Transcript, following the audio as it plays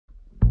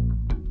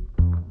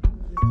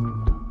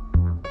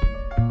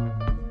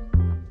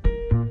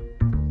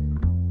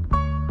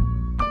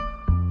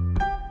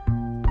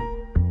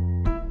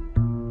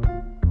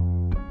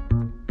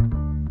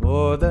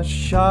the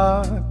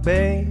shark,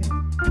 babe,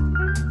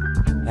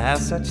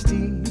 has such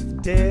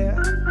teeth, dear,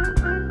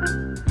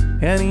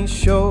 and he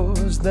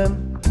shows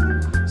them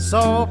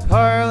so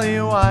pearly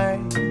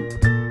white.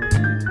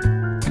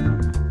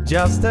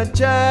 Just a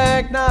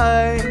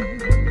jackknife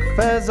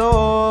as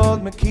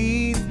old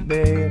McKeith,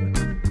 babe,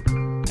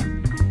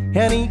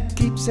 and he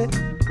keeps it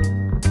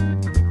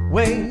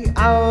way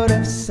out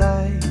of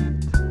sight.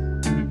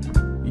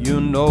 You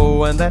know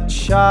when that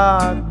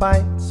shark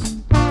bites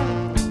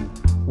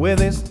with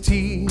his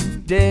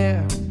teeth,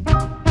 dear,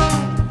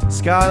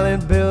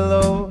 scarlet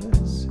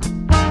billows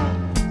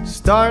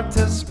start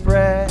to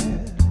spread.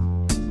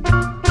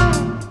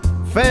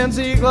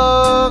 Fancy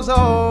gloves,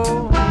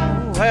 oh,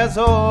 has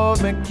old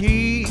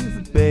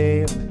McKeith,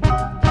 babe.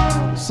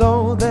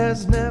 So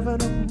there's never,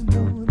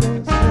 no,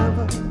 there's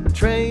never a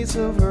trace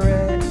of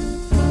red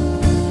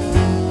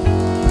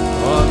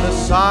on the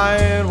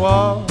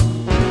sidewalk.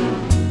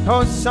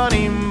 Oh,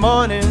 sunny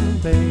morning,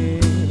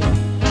 babe,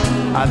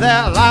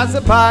 there lies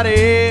a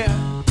body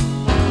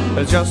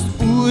just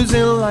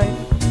oozing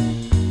life,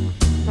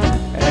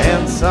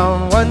 and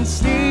someone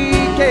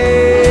sneaking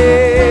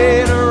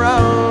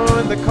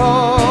around the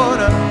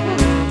corner.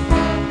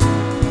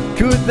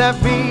 Could that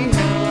be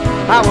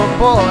our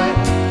boy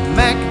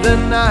Mack the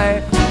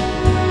Knife?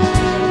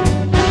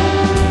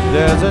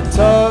 There's a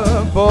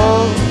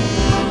tugboat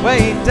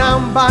way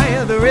down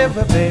by the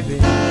river, baby,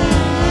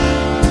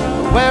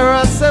 where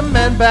a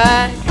cement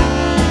bag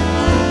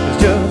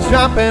is just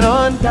dropping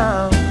on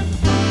down.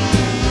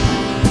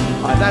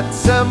 That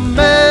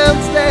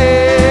cement's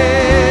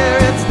there,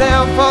 it's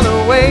there for the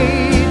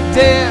wait,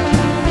 dear.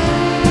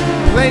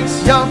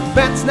 Place your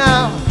bets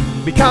now,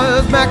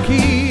 because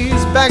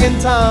Mackie's back in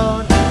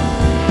town.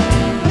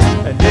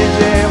 And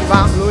DJ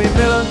Bob Louis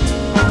Miller,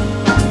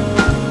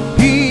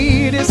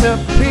 he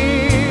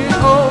disappeared,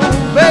 oh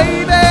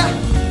baby,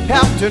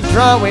 after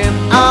drawing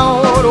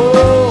out,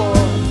 oh,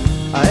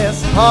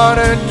 his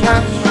hard-earned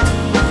cash.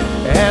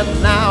 And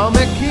now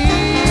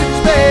McKeith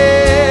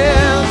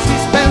spends, he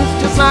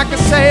spends just like a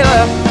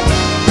sailor.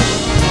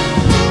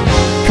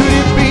 Could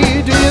it be,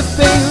 do you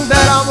think,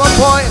 that our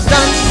boy has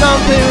done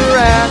something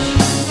rash?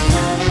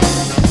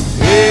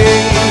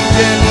 Hey,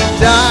 didn't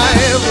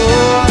die,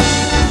 boy,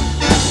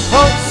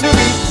 hopes to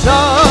be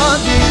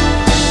charging.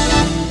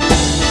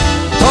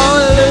 Oh,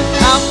 look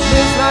out,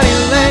 Miss Lottie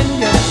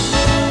Lanyard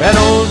and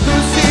old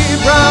Lucy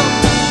Brown.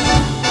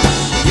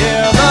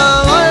 Yeah, the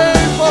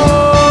life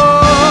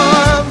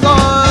forms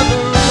on the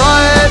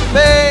right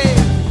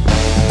page.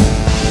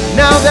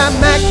 Now that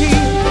Mackie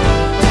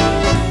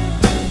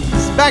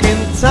is back in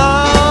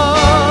town.